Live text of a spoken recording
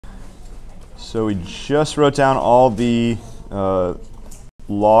So we just wrote down all the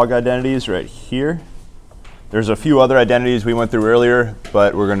log identities right here. There's a few other identities we went through earlier,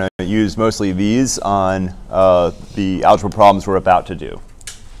 but we're going to use mostly these on the algebra problems we're about to do.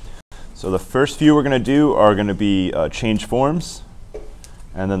 So the first few we're going to do are going to be change forms,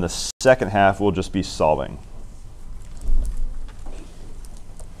 and then the second half will just be solving.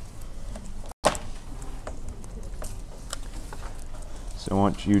 So I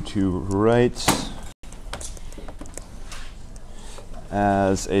want you to write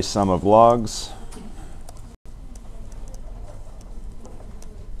as a sum of logs.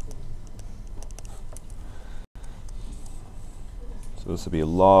 So this will be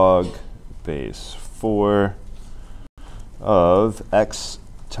log base 4 of x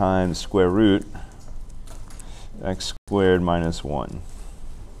times square root x squared minus 1.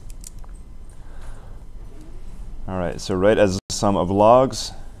 All right, so write as a sum of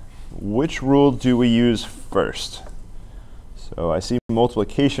logs. Which rule do we use first? So I see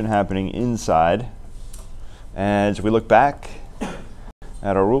multiplication happening inside. And if we look back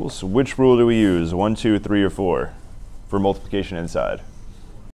at our rules, which rule do we use? 1, 2, 3, or 4 for multiplication inside?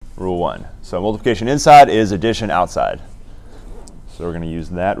 Rule 1. So multiplication inside is addition outside. So we're going to use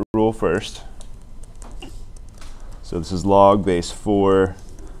that rule first. So this is log base 4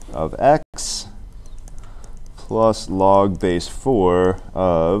 of x plus log base 4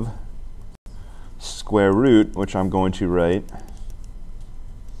 of square root, which I'm going to write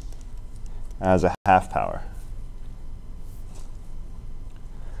as a half power.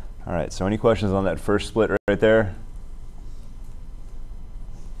 All right, so any questions on that first split right there?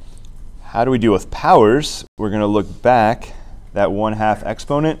 How do we deal with powers? We're going to look back that 1/2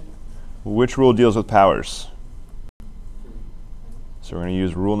 exponent. Which rule deals with powers? So we're going to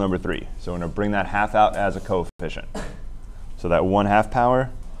use rule number 3. So we're going to bring that half out as a coefficient. So that 1/2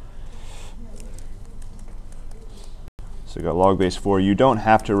 power. So we got log base 4. You don't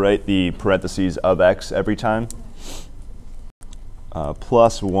have to write the parentheses of x every time.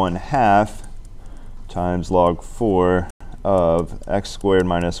 Plus 1/2 times log 4 of x squared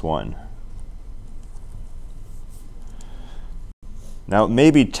minus 1. Now, it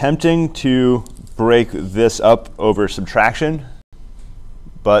may be tempting to break this up over subtraction,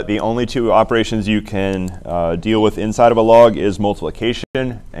 but the only two operations you can deal with inside of a log is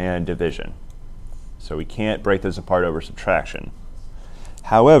multiplication and division. So we can't break this apart over subtraction.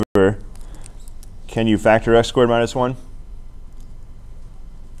 However, can you factor x squared minus 1?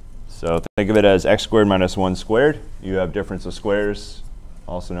 So think of it as x squared minus 1 squared. You have difference of squares,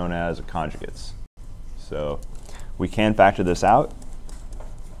 also known as conjugates. So we can factor this out.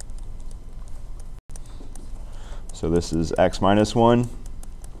 So this is x minus 1,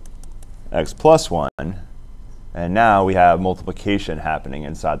 x plus 1, and now we have multiplication happening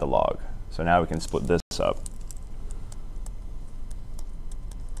inside the log. So now we can split this up.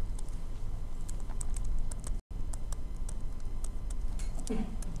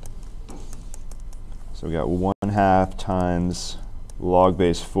 So we got 1/2 times log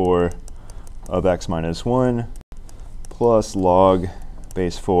base 4 of x minus 1 plus log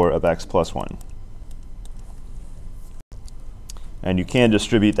base 4 of x plus 1. And you can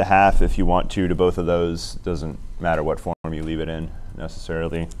distribute the half if you want to both of those. Doesn't matter what form you leave it in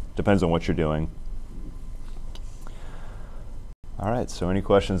necessarily. Depends on what you're doing. All right, so any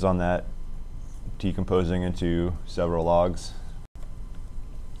questions on that decomposing into several logs?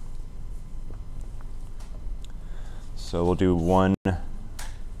 So we'll do one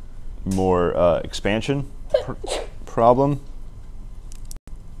more expansion problem.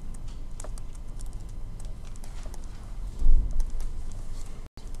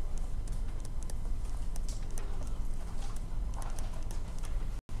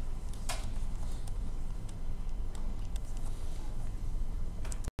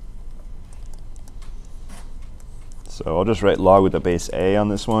 So I'll just write log with the base a on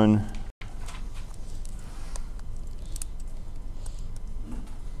this one.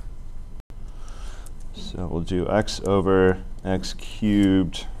 So we'll do x over x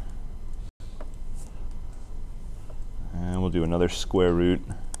cubed, and we'll do another square root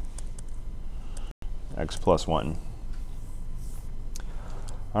x plus 1.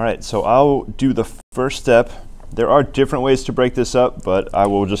 All right, so I'll do the first step. There are different ways to break this up, but I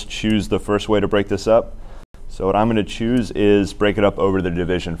will just choose the first way to break this up. So what I'm going to choose is break it up over the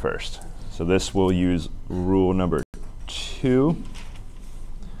division first. So this will use rule number 2.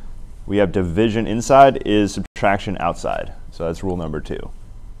 We have division inside is subtraction outside. So that's rule number 2.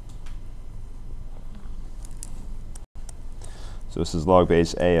 So this is log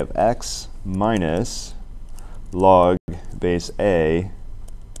base a of x minus log base a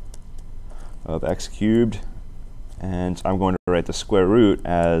of x cubed, and I'm going to write the square root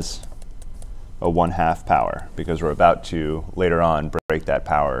as a 1/2 power, because we're about to, later on, break that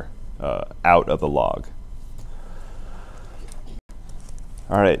power out of the log.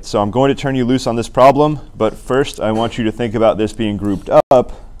 All right, so I'm going to turn you loose on this problem, but first I want you to think about this being grouped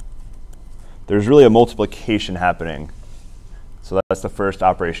up. There's really a multiplication happening, so that's the first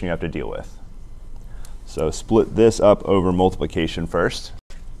operation you have to deal with. So split this up over multiplication first,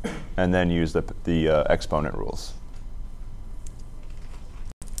 and then use the exponent rules.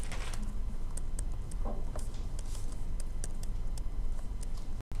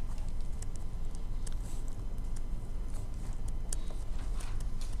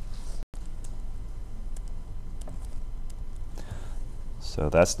 So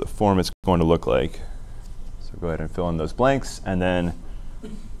that's the form it's going to look like. So go ahead and fill in those blanks, and then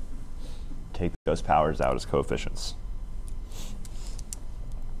take those powers out as coefficients.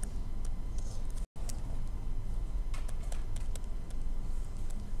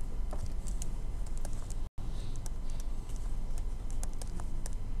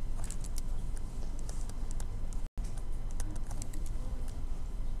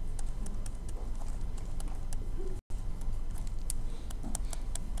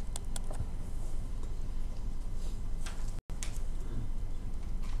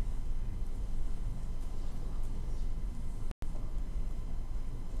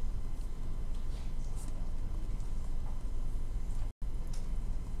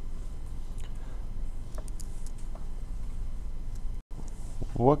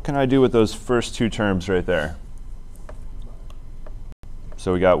 What can I do with those first two terms right there?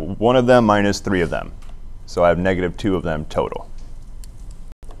 So we got one of them minus 3 of them. So I have -2 of them total.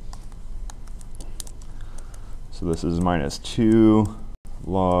 So this is -2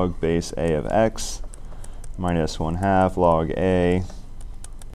 log base a of x minus 1/2 log a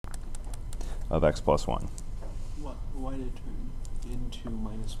of x plus 1. Why did it turn into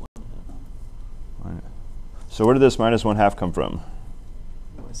 -1/2? So where did this -1/2 come from?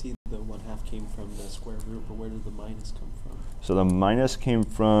 I see the 1/2 came from the square root, but where did the minus come from? So the minus came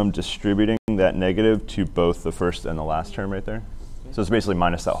from distributing that negative to both the first and the last term right there. Okay. So it's basically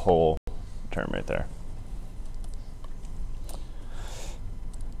minus that whole term right there.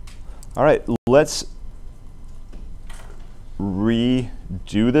 All right, let's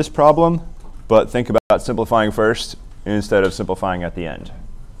redo this problem, but think about simplifying first instead of simplifying at the end.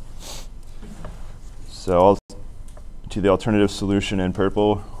 So I'll to the alternative solution in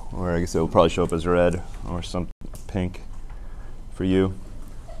purple, or I guess it will probably show up as red or some pink for you.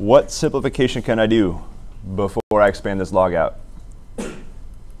 What simplification can I do before I expand this log out?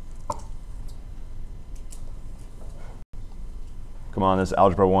 Come on, this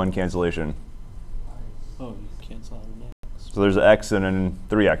algebra 1 cancellation. Oh, you cancel out an x. So there's an x and then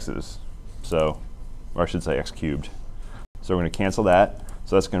 3 x's. So, or I should say x cubed. So we're going to cancel that.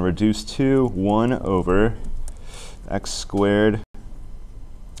 So that's going to reduce to 1 over x squared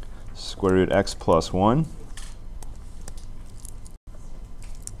square root x plus 1.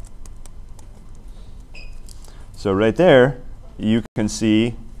 So right there, you can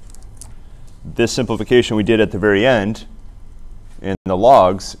see this simplification we did at the very end in the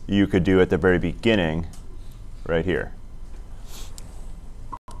logs, you could do at the very beginning right here.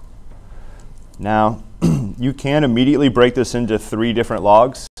 Now, you can immediately break this into 3 different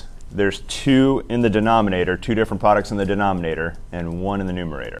logs. There's 2 in the denominator, 2 different products in the denominator, and 1 in the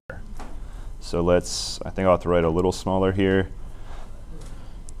numerator. So I think I'll have to write a little smaller here.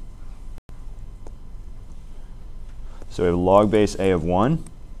 So we have log base a of 1.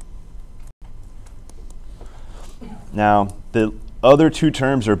 Now, the other 2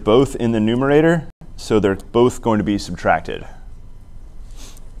 terms are both in the numerator, so they're both going to be subtracted.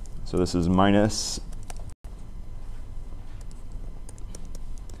 So this is minus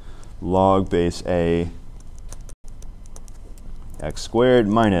log base a x squared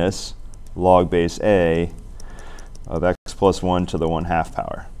minus log base a of x plus 1 to the 1/2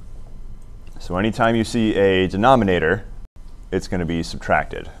 power. So anytime you see a denominator, it's going to be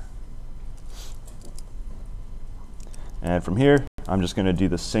subtracted. And from here, I'm just going to do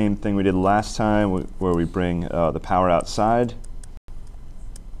the same thing we did last time, where we bring the power outside.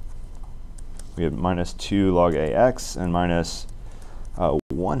 We have minus 2 log ax and minus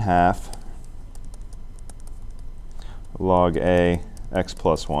 1/2 log a x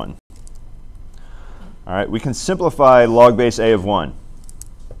plus 1. All right, we can simplify log base a of 1.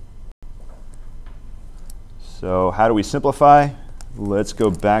 So how do we simplify? Let's go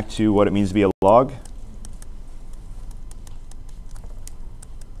back to what it means to be a log.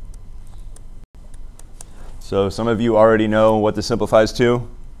 So some of you already know what this simplifies to.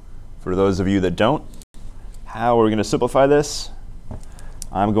 For those of you that don't, how are we going to simplify this?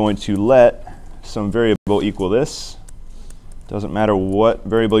 I'm going to let some variable equal this. Doesn't matter what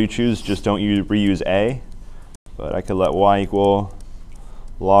variable you choose, just don't reuse a. But I could let y equal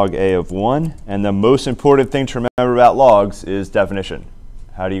log a of 1. And the most important thing to remember about logs is definition.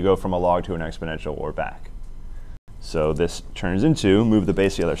 How do you go from a log to an exponential or back? So this turns into, move the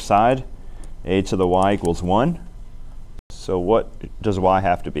base to the other side, a to the y equals 1. So what does y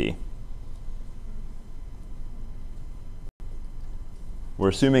have to be? We're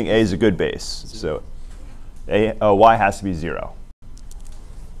assuming a is a good base. So y has to be 0.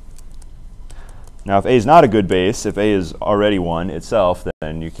 Now if a is not a good base, if a is already 1 itself,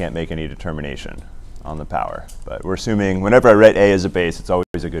 then you can't make any determination on the power. But we're assuming whenever I write a as a base, it's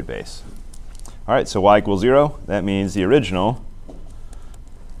always a good base. All right, so y equals 0. That means the original,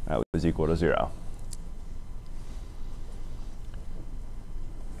 that was equal to 0.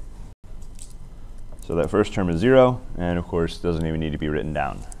 So that first term is 0, and of course doesn't even need to be written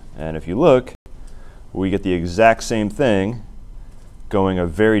down. And if you look, we get the exact same thing going a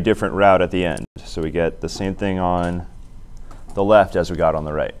very different route at the end. So we get the same thing on the left as we got on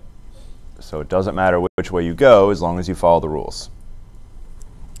the right. So it doesn't matter which way you go as long as you follow the rules.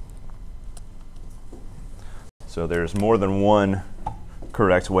 So there's more than one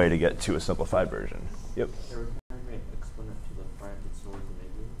correct way to get to a simplified version. Yep.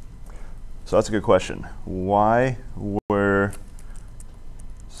 So that's a good question. Why were,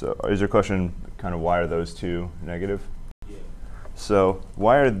 so is your question kind of why are those two negative? Yeah. So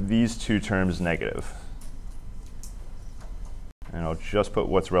why are these two terms negative? And I'll just put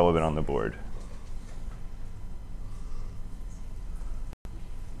what's relevant on the board.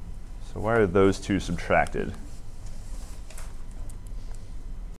 So why are those two subtracted?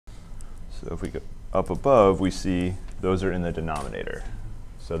 So if we go up above, we see those are in the denominator.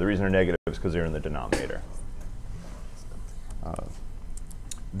 So the reason they're negative is because they're in the denominator.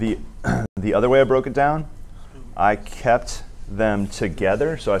 The other way I broke it down, I kept them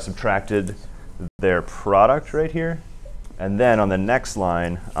together. So I subtracted their product right here. And then on the next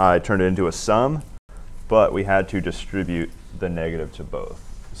line, I turned it into a sum. But we had to distribute the negative to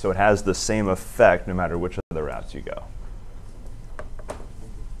both. So it has the same effect no matter which of the routes you go.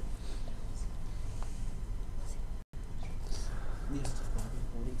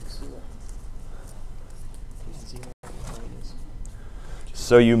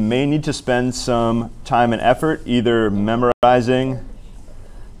 So you may need to spend some time and effort either memorizing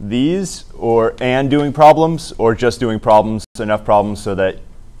these and doing problems, or just doing problems, enough problems so that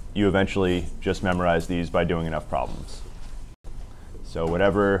you eventually just memorize these by doing enough problems. So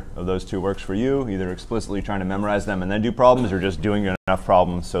whatever of those two works for you, either explicitly trying to memorize them and then do problems, or just doing enough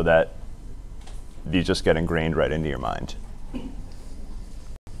problems so that these just get ingrained right into your mind.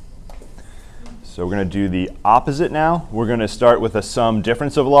 So we're going to do the opposite now. We're going to start with a sum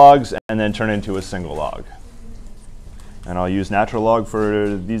difference of logs and then turn into a single log. And I'll use natural log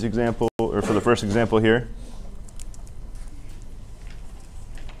for these example, or for the first example here.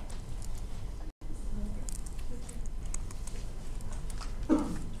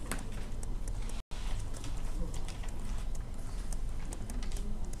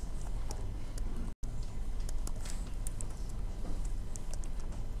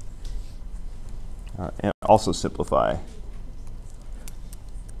 And also simplify.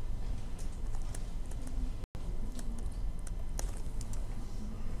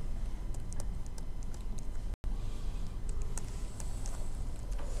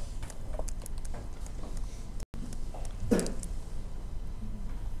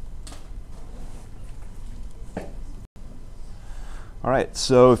 All right,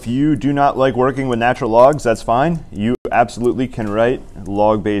 so if you do not like working with natural logs, that's fine. You absolutely can write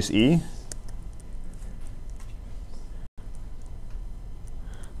log base e.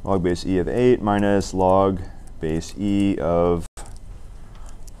 Log base e of 8 minus log base e of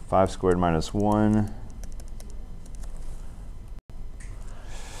 5 squared minus 1.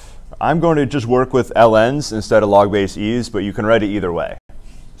 I'm going to just work with ln's instead of log base e's, but you can write it either way.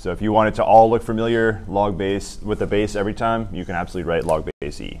 So if you want it to all look familiar, log base with the base every time, you can absolutely write log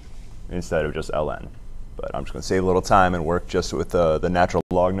base e instead of just ln. But I'm just going to save a little time and work just with the natural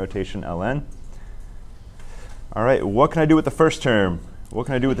log notation ln. All right, what can I do with the first term? What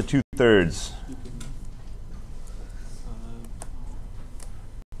can I do with the 2/3?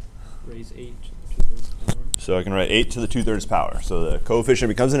 Raise 8 to the 2/3 power. So I can write 8 to the 2/3 power. So the coefficient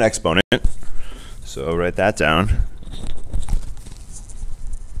becomes an exponent. So write that down.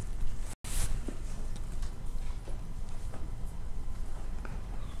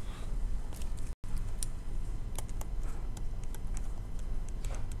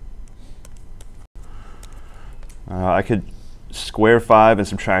 I could square 5 and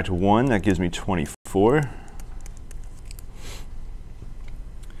subtract 1. That gives me 24.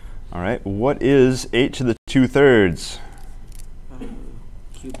 All right, what is 8 to the 2/3?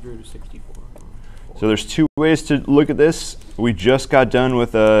 Cubed root of 64. So there's two ways to look at this. We just got done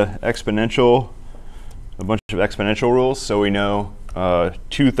with a bunch of exponential rules. So we know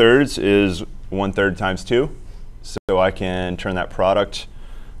 2/3 is 1/3 times 2. So I can turn that product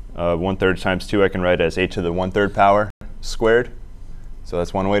 1/3 times 2 I can write as 8 to the 1/3 power squared. So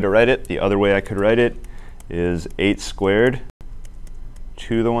that's one way to write it. The other way I could write it is 8 squared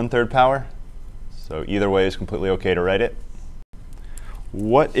to the 1/3 power. So either way is completely okay to write it.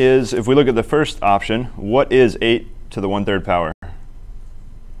 What is, if we look at the first option, what is 8 to the 1/3 power?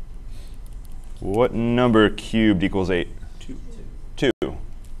 What number cubed equals 8? 2.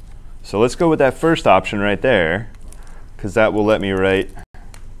 So let's go with that first option right there, because that will let me write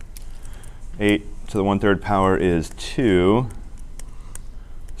 8 to the 1/3 power is 2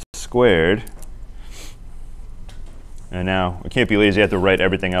 squared. And now, we can't be lazy, I have to write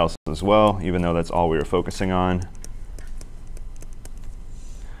everything else as well, even though that's all we were focusing on.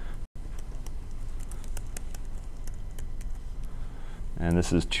 And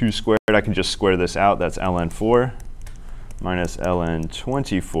this is 2 squared. I can just square this out. That's ln 4 minus ln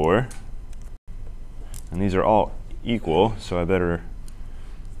 24. And these are all equal, so I better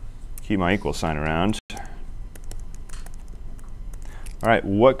keep my equal sign around. All right,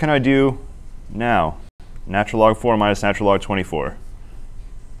 what can I do now? Natural log 4 minus natural log 24.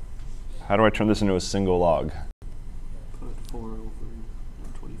 How do I turn this into a single log? Put 4 over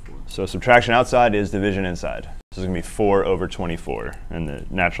 24. So subtraction outside is division inside. This is going to be 4 over 24, and the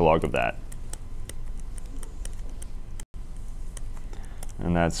natural log of that.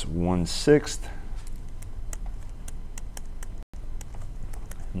 And that's 1/6.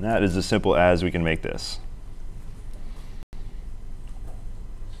 And that is as simple as we can make this.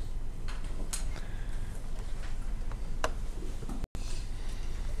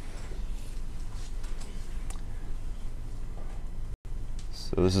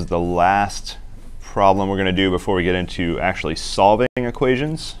 So this is the last problem we're going to do before we get into actually solving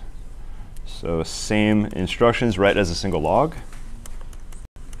equations. So same instructions, write as a single log.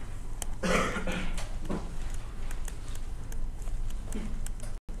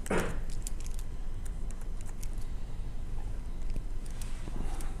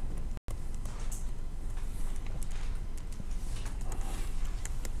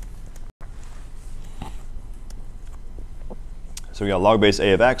 So we got log base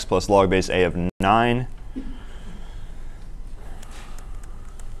a of x plus log base a of 9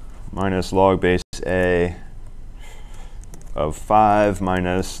 minus log base a of 5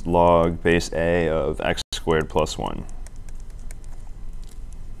 minus log base a of x squared plus 1.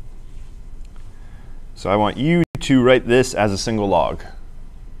 So I want you to write this as a single log.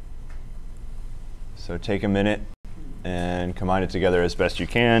 So take a minute and combine it together as best you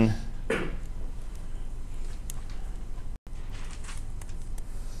can.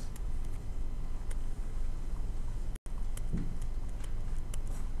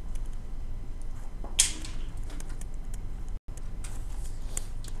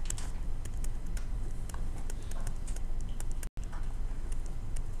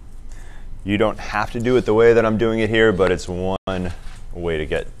 You don't have to do it the way that I'm doing it here, but it's one way to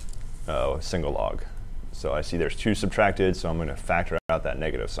get a single log. So I see there's 2 subtracted, so I'm going to factor out that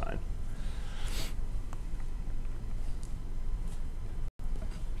negative sign.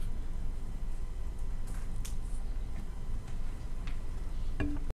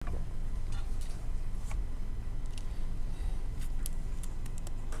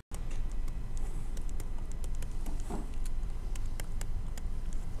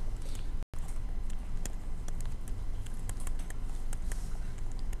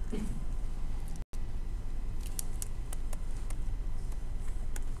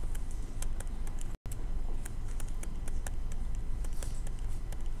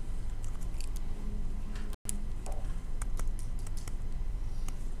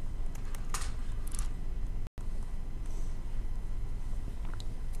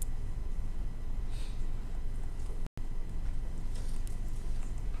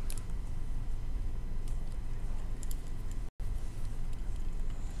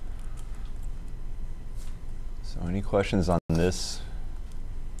 So any questions on this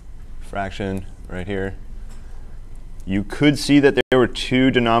fraction right here? You could see that there were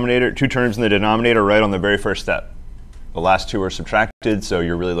two terms in the denominator right on the very first step. The last 2 are subtracted, so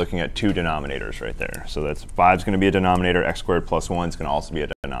you're really looking at 2 denominators right there. So that's 5 is going to be a denominator, x squared plus 1 is going to also be a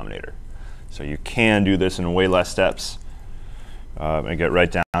denominator. So you can do this in way less steps and get right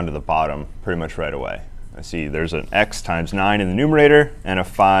down to the bottom pretty much right away. I see there's an x times 9 in the numerator and a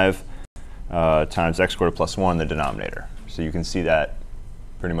 5 times x squared plus 1 in the denominator. So you can see that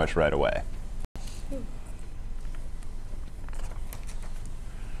pretty much right away.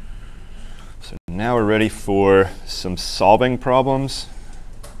 So now we're ready for some solving problems.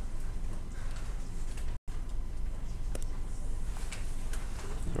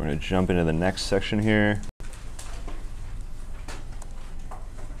 So we're going to jump into the next section here.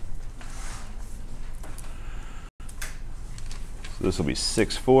 So this will be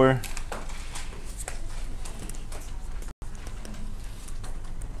 6-4.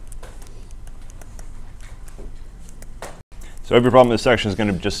 So every problem in this section is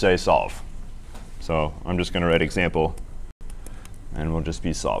going to just say solve. So I'm just going to write example, and we'll just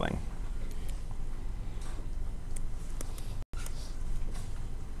be solving.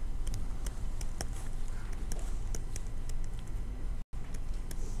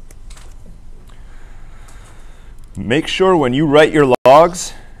 Make sure when you write your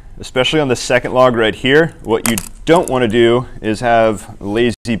logs, especially on the second log right here, what you don't want to do is have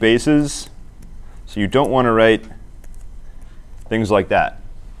lazy bases. So you don't want to write things like that.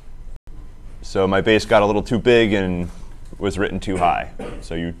 So my base got a little too big and was written too high.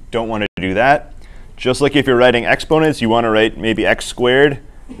 So you don't want to do that. Just like if you're writing exponents, you want to write maybe x squared.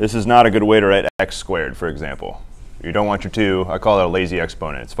 This is not a good way to write x squared, for example. You don't want your 2. I call it a lazy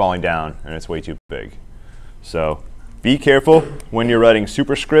exponent. It's falling down, and it's way too big. So be careful when you're writing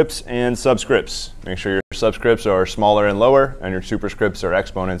superscripts and subscripts. Make sure your subscripts are smaller and lower, and your superscripts or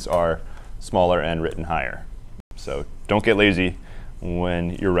exponents are smaller and written higher. So don't get lazy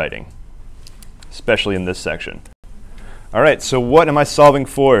when you're writing, especially in this section. All right, so what am I solving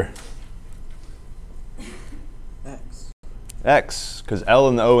for? X, because L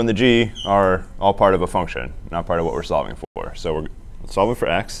and the O and the G are all part of a function, not part of what we're solving for. So we're solving for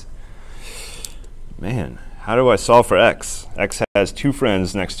x. Man, how do I solve for x? X has 2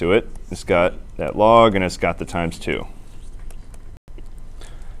 friends next to it. It's got that log, and it's got the times 2.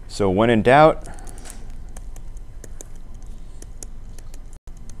 So when in doubt,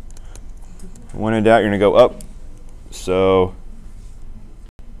 you're going to go up. So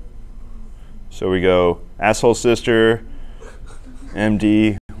we go asshole sister,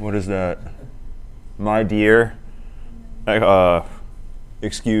 MD, what is that? My dear,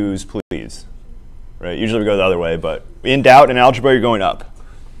 excuse please. Right? Usually we go the other way, but in doubt in algebra, you're going up.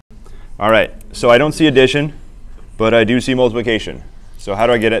 All right, so I don't see addition, but I do see multiplication. So how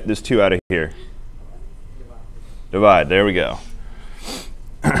do I get this 2 out of here? Divide, there we go.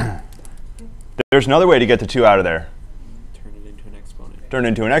 There's another way to get the 2 out of there. Turn it into an exponent. Turn it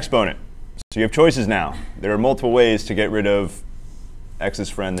into an exponent. So you have choices now. There are multiple ways to get rid of x's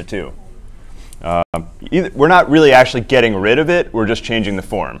friend, the 2. We're not really actually getting rid of it. We're just changing the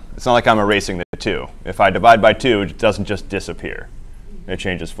form. It's not like I'm erasing the 2. If I divide by 2, it doesn't just disappear. It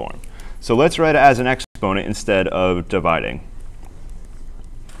changes form. So let's write it as an exponent instead of dividing.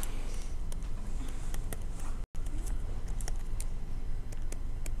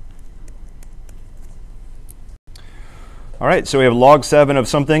 All right, so we have log 7 of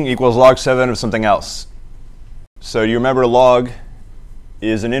something equals log 7 of something else. So you remember log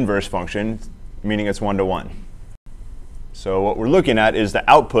is an inverse function, meaning it's 1 to 1. So what we're looking at is the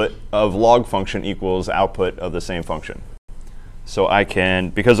output of log function equals output of the same function. So I can,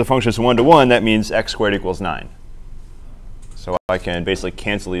 because the function is 1 to 1, that means x squared equals 9. So I can basically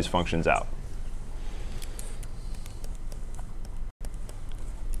cancel these functions out.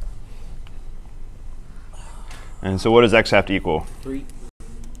 And so what does x have to equal? 3.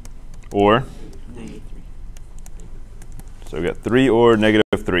 Or? -3. So we got 3 or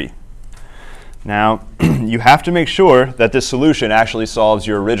 -3. Now, you have to make sure that this solution actually solves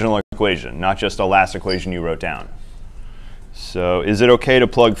your original equation, not just the last equation you wrote down. So is it OK to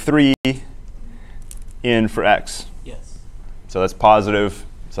plug 3 in for x? Yes. So that's positive,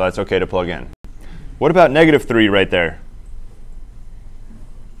 so that's OK to plug in. What about -3 right there?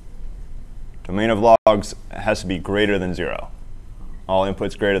 Domain of logs has to be greater than 0. All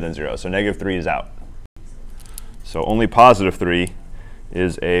inputs greater than 0. So -3 is out. So only +3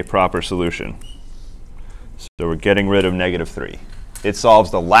 is a proper solution. So we're getting rid of -3. It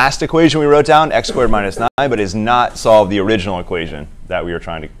solves the last equation we wrote down, x squared minus 9, but it does not solve the original equation that we were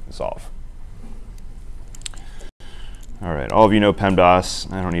trying to solve. All right, all of you know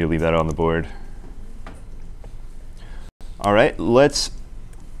PEMDAS. I don't need to leave that on the board. All right, let's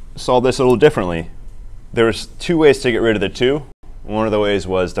solve this a little differently. There's 2 ways to get rid of the 2. One of the ways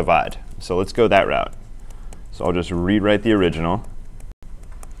was divide. So let's go that route. So I'll just rewrite the original.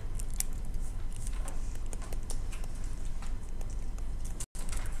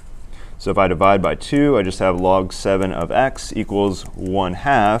 So if I divide by 2, I just have log 7 of x equals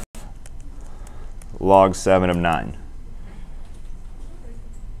 1/2 log 7 of 9.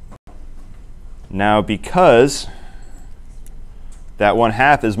 Now, because that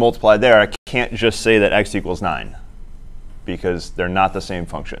 1/2 is multiplied there, I can't just say that x equals 9, because they're not the same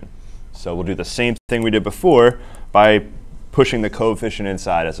function. So we'll do the same thing we did before by pushing the coefficient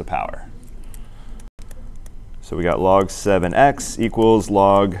inside as a power. So we got log 7x equals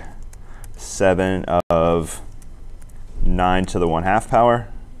log 7 of 9 to the 1/2 power.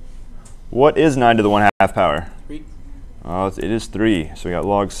 What is 9 to the 1/2 power? 3. Oh, it is 3. So we got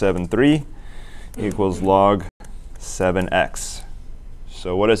log 7 3 equals log 7x.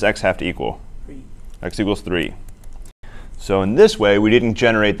 So what does x have to equal? 3. X equals 3. So in this way, we didn't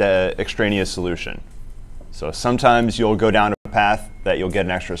generate the extraneous solution. So sometimes you'll go down a path that you'll get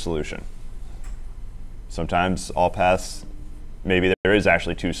an extra solution. Sometimes all paths, maybe there is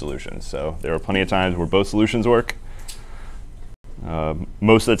actually 2 solutions. So there are plenty of times where both solutions work.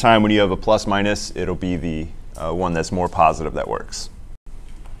 Most of the time when you have a plus minus, it'll be the one that's more positive that works.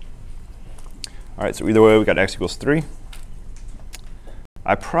 All right, so either way, we got x equals 3.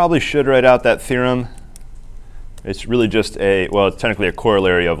 I probably should write out that theorem. It's really just well, it's technically a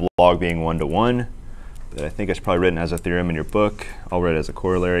corollary of log being 1 to 1. But I think it's probably written as a theorem in your book. I'll write it as a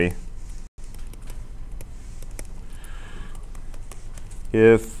corollary.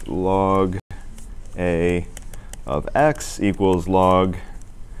 If log a of x equals log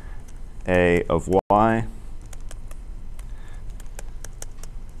a of y,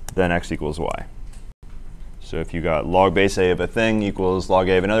 then x equals y. So if you got log base a of a thing equals log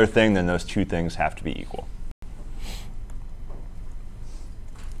a of another thing, then those two things have to be equal.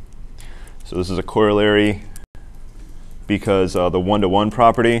 So this is a corollary because the one-to-one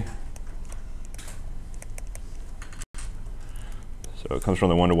property. So it comes from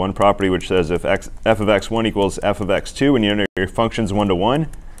the one-to-one property, which says if f of x1 equals f of x2, when you know your function's 1 to 1,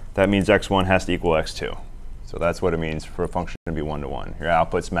 that means x1 has to equal x2. So that's what it means for a function to be 1 to 1. Your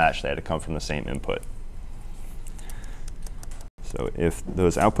outputs match; they had to come from the same input. So if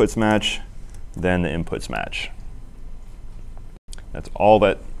those outputs match, then the inputs match. That's all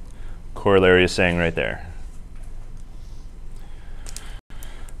that corollary is saying right there.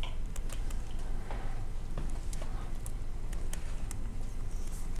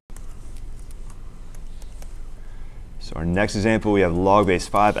 So our next example, we have log base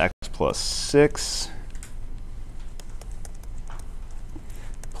 5x plus 6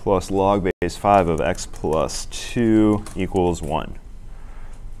 plus log base 5 of x plus 2 equals 1.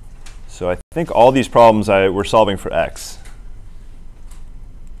 So I think all these problems we're solving for x.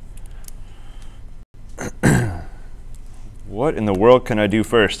 What in the world can I do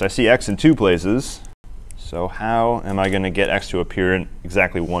first? I see x in 2 places. So how am I going to get x to appear in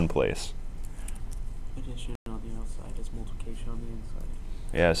exactly 1 place? Addition on the outside is multiplication on the inside.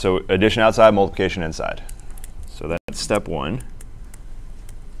 Yeah, so addition outside, multiplication inside. So that's step 1.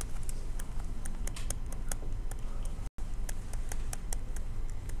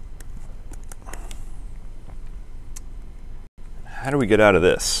 How do we get out of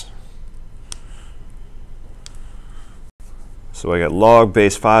this? So I got log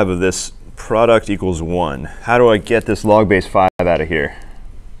base 5 of this product equals 1. How do I get this log base 5 out of here?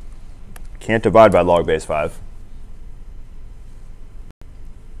 Can't divide by log base 5.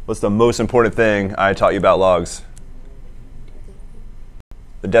 What's the most important thing I taught you about logs?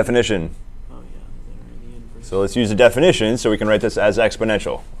 The definition. Oh yeah, the inverse. So let's use the definition so we can write this as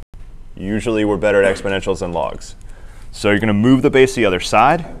exponential. Usually we're better at exponentials than logs. So you're going to move the base to the other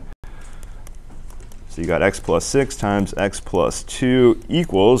side. So you got x plus 6 times x plus 2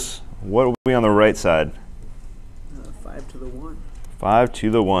 equals, what will be on the right side? 5 to the 1. 5 to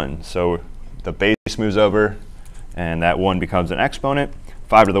the 1. So the base moves over, and that 1 becomes an exponent.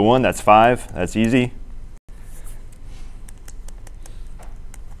 5 to the 1, that's 5. That's easy.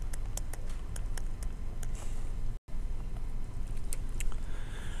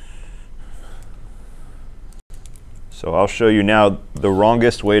 So I'll show you now the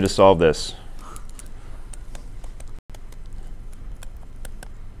wrongest way to solve this.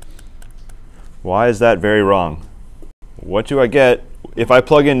 Why is that very wrong? What do I get? If I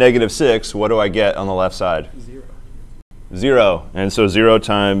plug in negative 6, what do I get on the left side? 0. 0. And so 0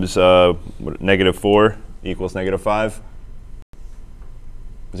 times negative 4 equals negative 5.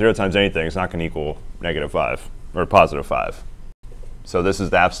 0 times anything is not going to equal negative 5 or positive 5. So this is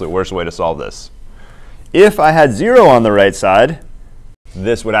the absolute worst way to solve this. If I had 0 on the right side,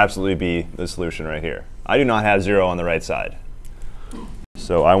 this would absolutely be the solution right here. I do not have 0 on the right side.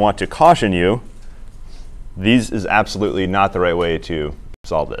 So I want to caution you, these is absolutely not the right way to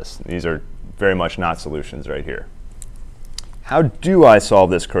solve this. These are very much not solutions right here. How do I solve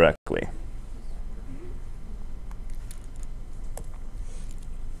this correctly?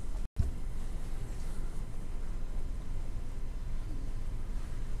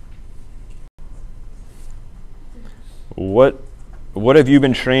 What have you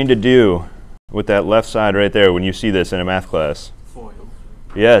been trained to do with that left side right there when you see this in a math class? Foil.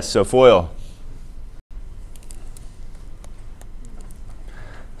 Yes, so FOIL.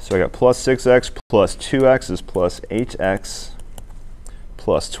 So I got plus 6x plus 2x is plus 8x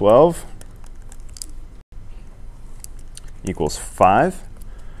plus 12 equals 5.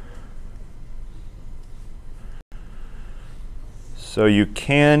 So you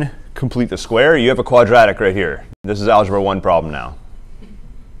can complete the square. You have a quadratic right here. This is algebra 1 problem now.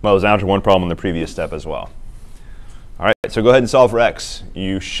 Well, it was algebra 1 problem in the previous step as well. All right, so go ahead and solve for x.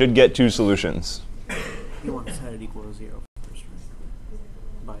 You should get 2 solutions. You want to set it equal to 0 first,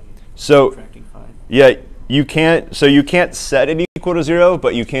 right? By subtracting 5. Yeah, you can't. So you can't set it equal to 0,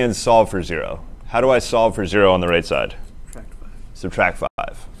 but you can solve for 0. How do I solve for 0 on the right side? Subtract 5. Subtract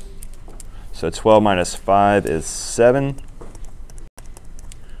 5. So 12 minus 5 is 7.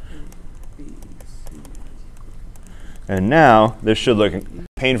 And now this should look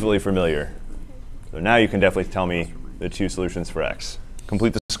painfully familiar. So now you can definitely tell me the 2 solutions for x.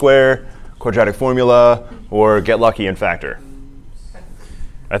 Complete the square, quadratic formula, or get lucky and factor.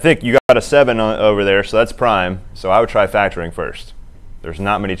 I think you got a 7 over there, so that's prime. So I would try factoring first. There's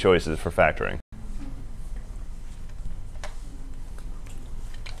not many choices for factoring.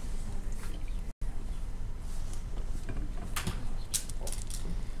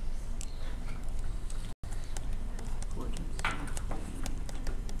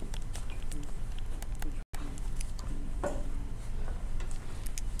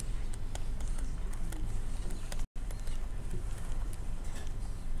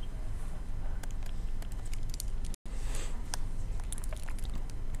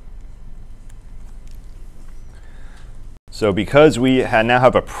 So because we now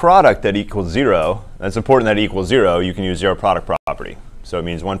have a product that equals 0, that's important that it equals 0, you can use 0 product property. So it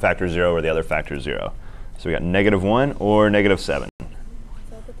means one factor is 0 or the other factor is 0. So we got -1 or -7. I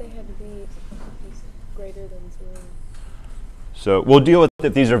thought that they had to be greater than 0. So we'll deal with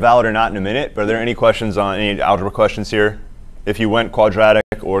if these are valid or not in a minute, but are there any questions on any algebra questions here? If you went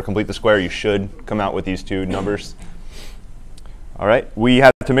quadratic or complete the square, you should come out with these 2 numbers. All right, we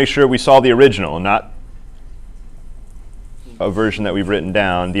have to make sure we solve the original, not a version that we've written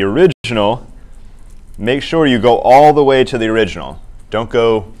down. The original, make sure you go all the way to the original. Don't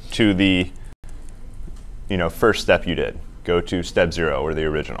go to the first step you did. Go to step 0 or the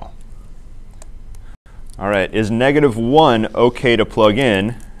original. All right, is -1 okay to plug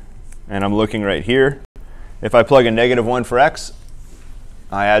in? And I'm looking right here. If I plug in -1 for x,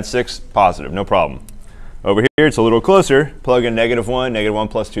 I add 6, positive, no problem. Over here, it's a little closer. Plug in -1, -1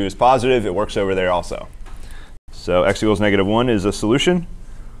 plus 2 is positive. It works over there also. So x equals -1 is a solution.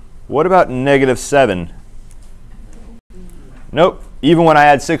 What about -7? Nope. Even when I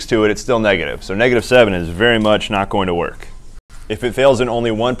add 6 to it, it's still negative. So -7 is very much not going to work. If it fails in only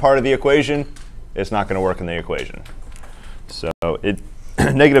one part of the equation, it's not going to work in the equation. So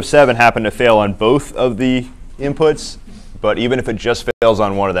 -7 happened to fail on both of the inputs, but even if it just fails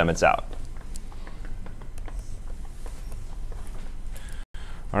on one of them, it's out.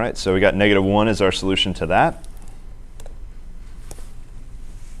 All right, so we got -1 as our solution to that.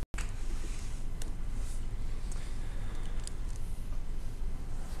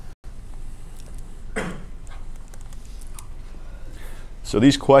 So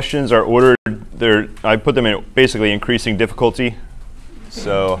these questions are ordered, I put them in basically increasing difficulty.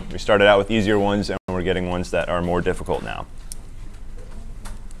 So we started out with easier ones, and we're getting ones that are more difficult now.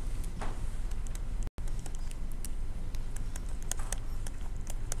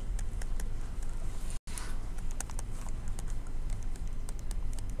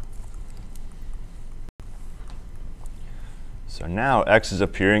 So now x is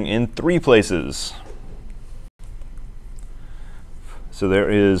appearing in 3 places. So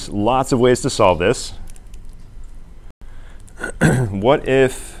there is lots of ways to solve this. What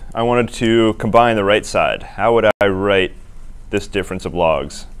if I wanted to combine the right side? How would I write this difference of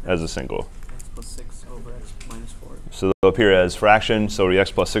logs as a single? X plus 6 over x minus 4. So they'll appear as fraction, so it'll be x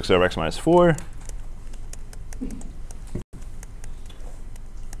plus 6 over x minus 4.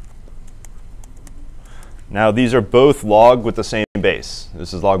 Now these are both log with the same base.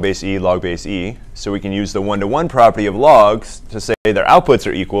 This is log base e, log base e. So we can use the one-to-one property of logs to say their outputs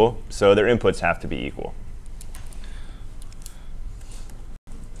are equal, so their inputs have to be equal.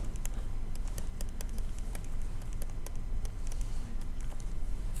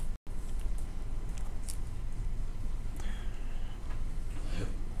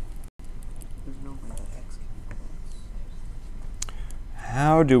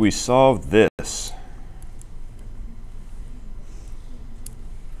 how do we solve this?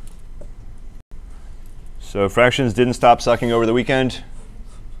 So fractions didn't stop sucking over the weekend.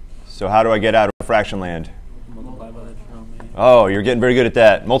 So how do I get out of fraction land? Multiply by the denominator. Oh, you're getting very good at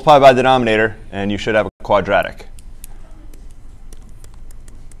that. Multiply by the denominator, and you should have a quadratic.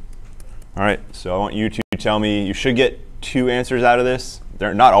 All right, so I want you to tell me, you should get 2 answers out of this.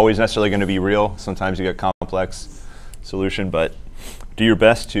 They're not always necessarily going to be real. Sometimes you get complex solution, but do your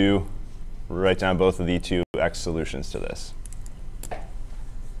best to write down both of the 2 x solutions to this. You're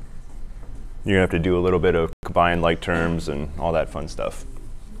going to have to do a little bit of combine like terms and all that fun stuff.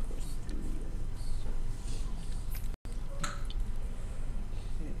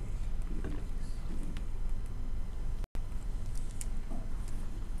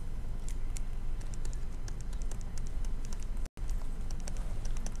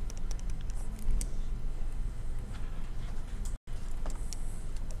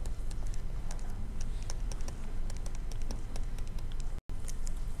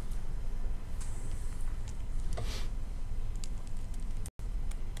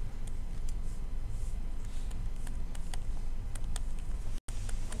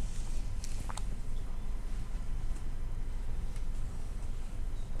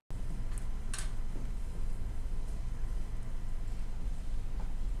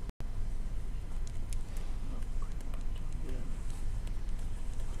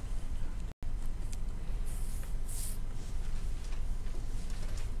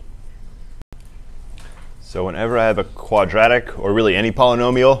 So whenever I have a quadratic, or really any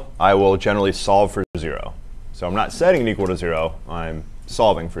polynomial, I will generally solve for 0. So I'm not setting it equal to 0, I'm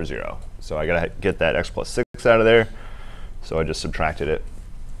solving for 0. So I got to get that x plus 6 out of there. So I just subtracted it.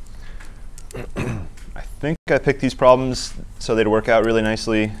 I think I picked these problems so they'd work out really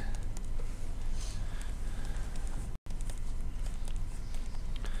nicely.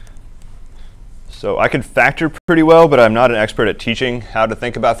 So I can factor pretty well, but I'm not an expert at teaching how to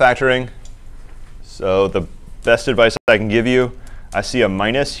think about factoring. So the best advice I can give you, I see a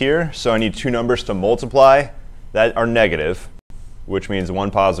minus here, so I need 2 numbers to multiply that are negative, which means 1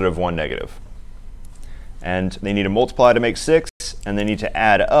 positive, 1 negative. And they need to multiply to make 6, and they need to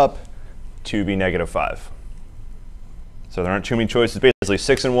add up to be negative 5. So there aren't too many choices. Basically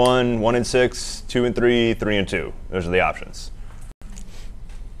 6 and 1, 1 and 6, 2 and 3, 3 and 2. Those are the options.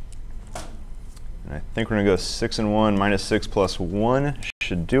 And I think we're going to go 6 and 1 minus 6 plus 1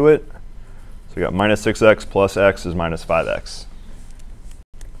 should do it. So we got minus 6x plus x is minus 5x.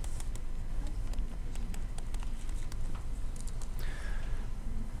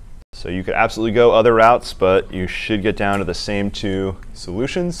 So you could absolutely go other routes, but you should get down to the same 2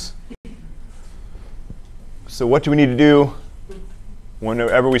 solutions. So what do we need to do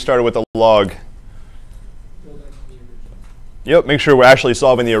whenever we started with a log? Yep, make sure we're actually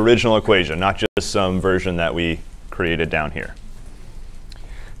solving the original equation, not just some version that we created down here.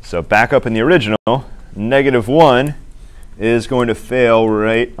 So back up in the original, negative 1 is going to fail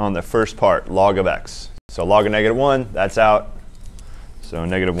right on the first part, log of x. So log of negative 1, that's out. So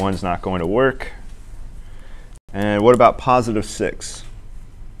negative 1 is not going to work. And what about positive 6?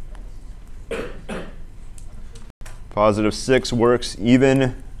 Positive 6 works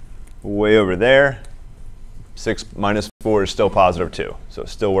even way over there. 6 minus 4 is still positive 2. So it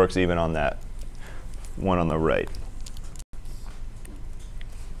still works even on that one on the right.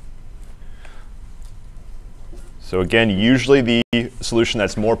 So again, usually the solution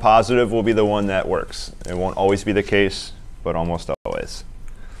that's more positive will be the one that works. It won't always be the case, but almost always.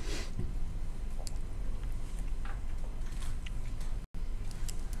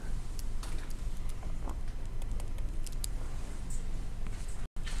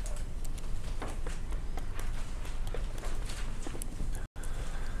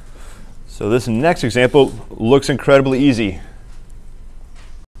 So this next example looks incredibly easy.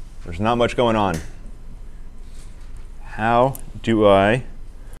 There's not much going on. How do I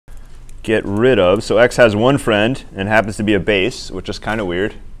get rid of, so x has one friend and happens to be a base, which is kind of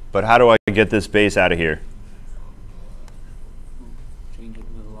weird, but how do I get this base out of here? Change it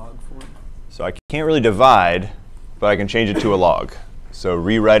to the log form. So I can't really divide, but I can change it to a log. So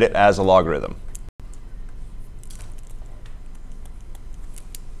rewrite it as a logarithm.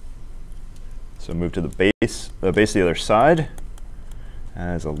 So move to the base of the other side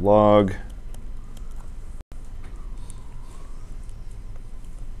as a log.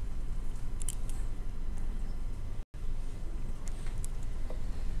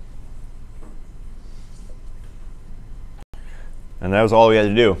 And that was all we had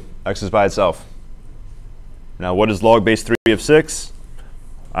to do. X is by itself. Now what is log base 3 of 6?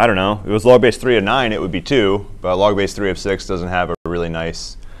 I don't know, if it was log base 3 of 9, it would be 2, but log base 3 of 6 doesn't have a really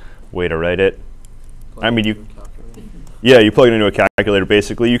nice way to write it. Yeah, you plug it into a calculator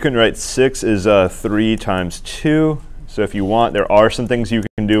basically. You can write 6 is 3 times 2. So if you want, there are some things you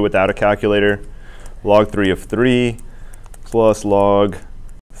can do without a calculator. Log 3 of 3 plus log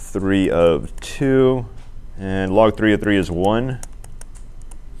 3 of 2. And log 3 of 3 is 1.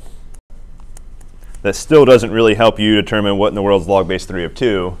 That still doesn't really help you determine what in the world is log base 3 of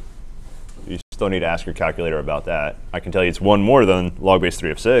 2. You still need to ask your calculator about that. I can tell you it's 1 more than log base 3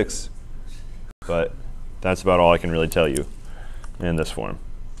 of 6. But that's about all I can really tell you in this form.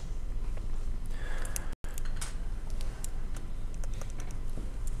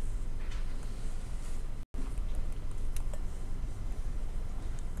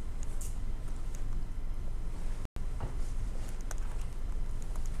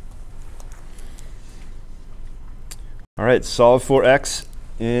 All right, solve for x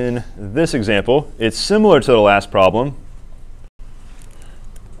in this example. It's similar to the last problem.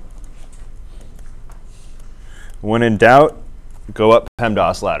 When in doubt, go up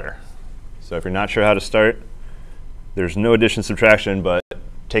PEMDAS ladder. So if you're not sure how to start, there's no addition subtraction, but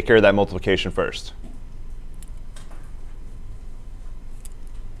take care of that multiplication first.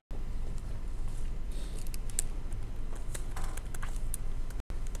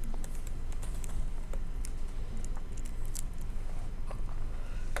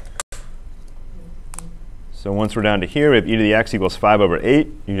 So once we're down to here, we have e to the x equals 5 over 8.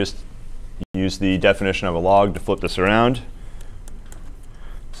 You just use the definition of a log to flip this around.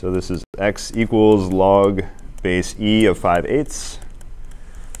 So this is x equals log base e of 5/8,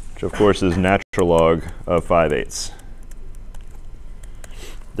 which of course is natural log of 5/8.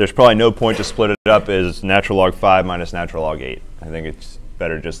 There's probably no point to split it up as natural log 5 minus natural log 8. I think it's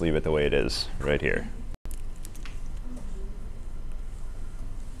better just leave it the way it is right here.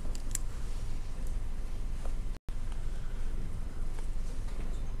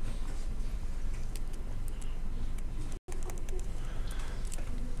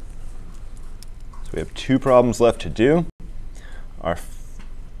 We have 2 problems left to do. Our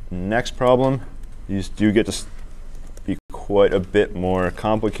next problem, these do get to be quite a bit more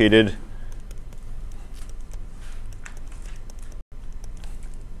complicated.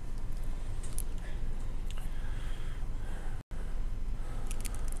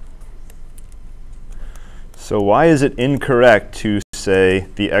 So why is it incorrect to say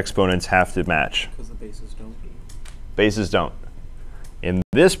the exponents have to match? Because the bases don't. Bases don't. In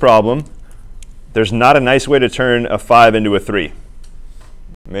this problem, there's not a nice way to turn a 5 into a 3.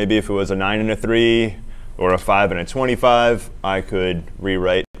 Maybe if it was a 9 and a 3, or a 5 and a 25, I could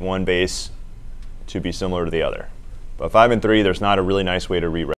rewrite one base to be similar to the other. But 5 and 3, there's not a really nice way to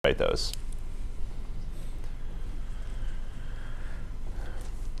rewrite those.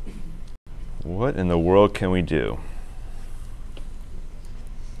 What in the world can we do?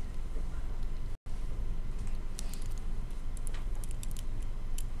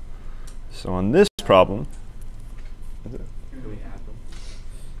 So on this problem,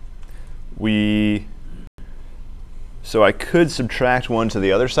 so I could subtract 1 to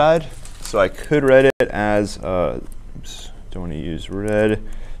the other side. So I could write it as, oops, don't want to use red.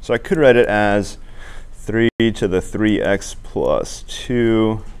 So I could write it as 3 to the 3x plus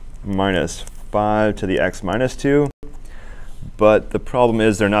 2 minus 5 to the x minus 2. But the problem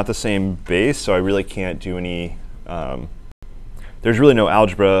is they're not the same base, so I really can't do any, there's really no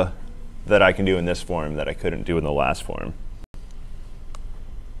algebra that I can do in this form that I couldn't do in the last form.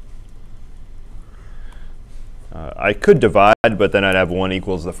 I could divide, but then I'd have 1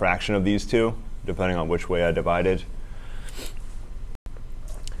 equals the fraction of these two, depending on which way I divided.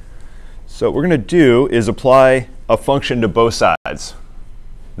 So what we're going to do is apply a function to both sides.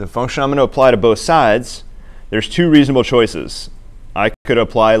 The function I'm going to apply to both sides, there's 2 reasonable choices. I could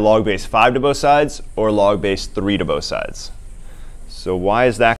apply log base 5 to both sides or log base 3 to both sides. So why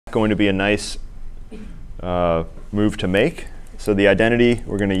is that going to be a nice move to make? So the identity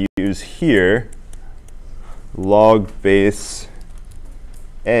we're going to use here, log base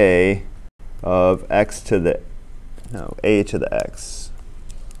a of x to the, no, a to the x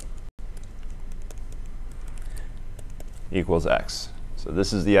equals x. So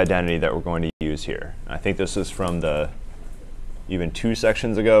this is the identity that we're going to use here. I think this is from the even 2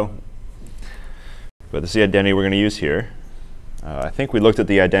 sections ago, but this is the identity we're going to use here. I think we looked at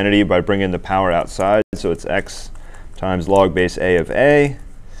the identity by bringing the power outside, so it's x times log base a of a.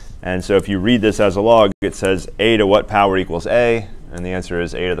 And so if you read this as a log, it says a to what power equals a, and the answer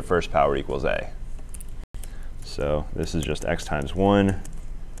is a to the first power equals a. So this is just x times 1.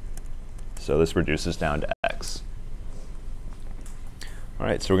 So this reduces down to x. All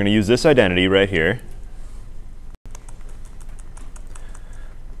right, so we're going to use this identity right here.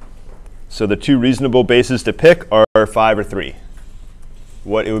 So the two reasonable bases to pick are 5 or 3.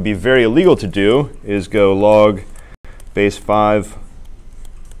 What it would be very illegal to do is go log base 5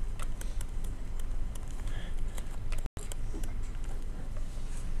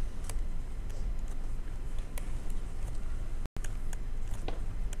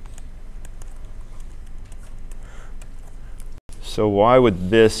 So why would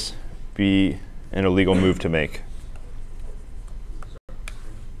this be an illegal move to make?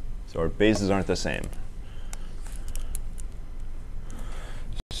 So our bases aren't the same.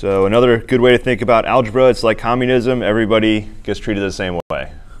 So another good way to think about algebra, it's like communism. Everybody gets treated the same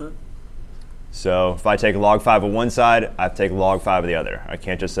way. So if I take log 5 of one side, I have to take log 5 of the other. I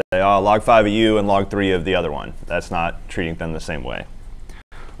can't just say, oh, log 5 of you and log 3 of the other one. That's not treating them the same way.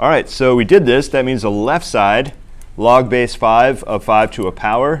 All right, so we did this. That means the left side, log base 5 of 5 to a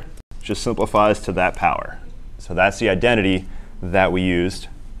power, just simplifies to that power. So that's the identity that we used,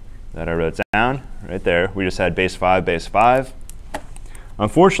 that I wrote down right there. We just had base 5, base 5.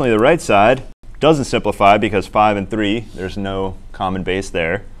 Unfortunately, the right side doesn't simplify because 5 and 3, there's no common base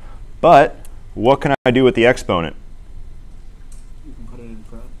there. But what can I do with the exponent? You can put it in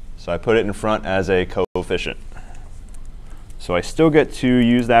front. So I put it in front as a coefficient. So I still get to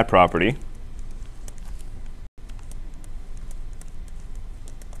use that property.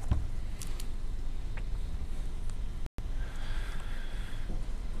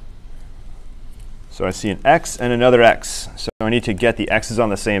 So I see an x and another x. So I need to get the x's on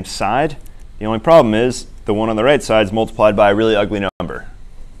the same side. The only problem is the one on the right side is multiplied by a really ugly number.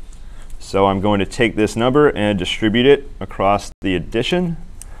 So I'm going to take this number and distribute it across the addition.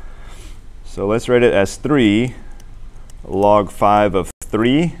 So let's write it as 3 log 5 of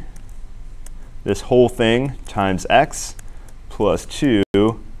 3. This whole thing times x plus 2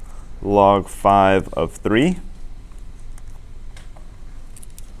 log 5 of 3.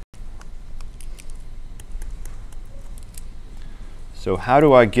 So how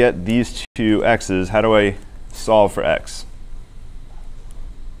do I get these two x's? How do I solve for x?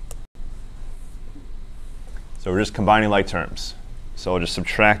 So we're just combining like terms. So I'll just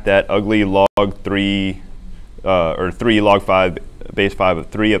subtract that ugly log 3, or 3 log 5 base 5 of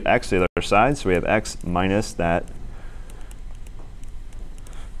 3 of x to the other side. So we have x minus that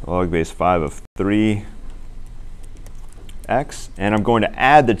log base 5 of 3 x. And I'm going to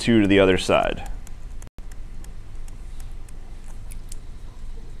add the 2 to the other side.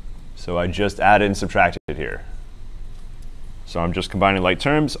 So I just added and subtracted here. So I'm just combining like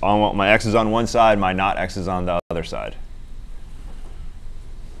terms. I want my x's on one side, my not x's on the other side.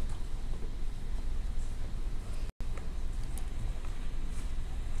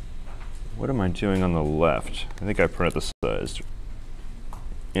 What am I doing on the left? I think I printed the size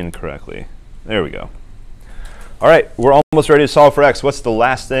incorrectly. There we go. All right, we're almost ready to solve for x. What's the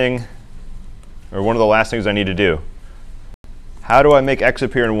last thing, or one of the last things I need to do? How do I make x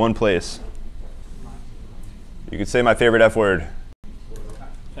appear in one place? You could say my favorite F word.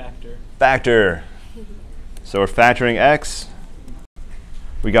 Factor. Factor. So we're factoring x.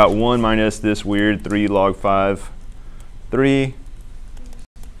 We got 1 minus this weird 3 log 5, 3.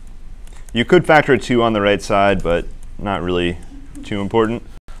 You could factor a 2 on the right side, but not really too important.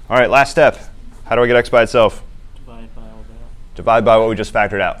 All right, last step. How do I get x by itself? Divide by all that. Divide by what we just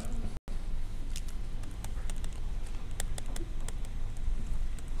factored out.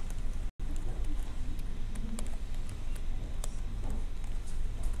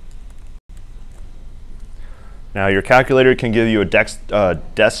 Now your calculator can give you a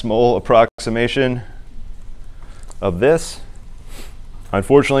decimal approximation of this.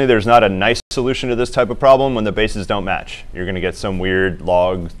 Unfortunately, there's not a nice solution to this type of problem when the bases don't match. You're going to get some weird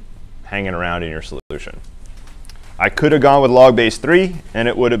log hanging around in your solution. I could have gone with log base 3, and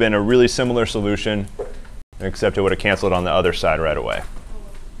it would have been a really similar solution, except it would have canceled on the other side right away.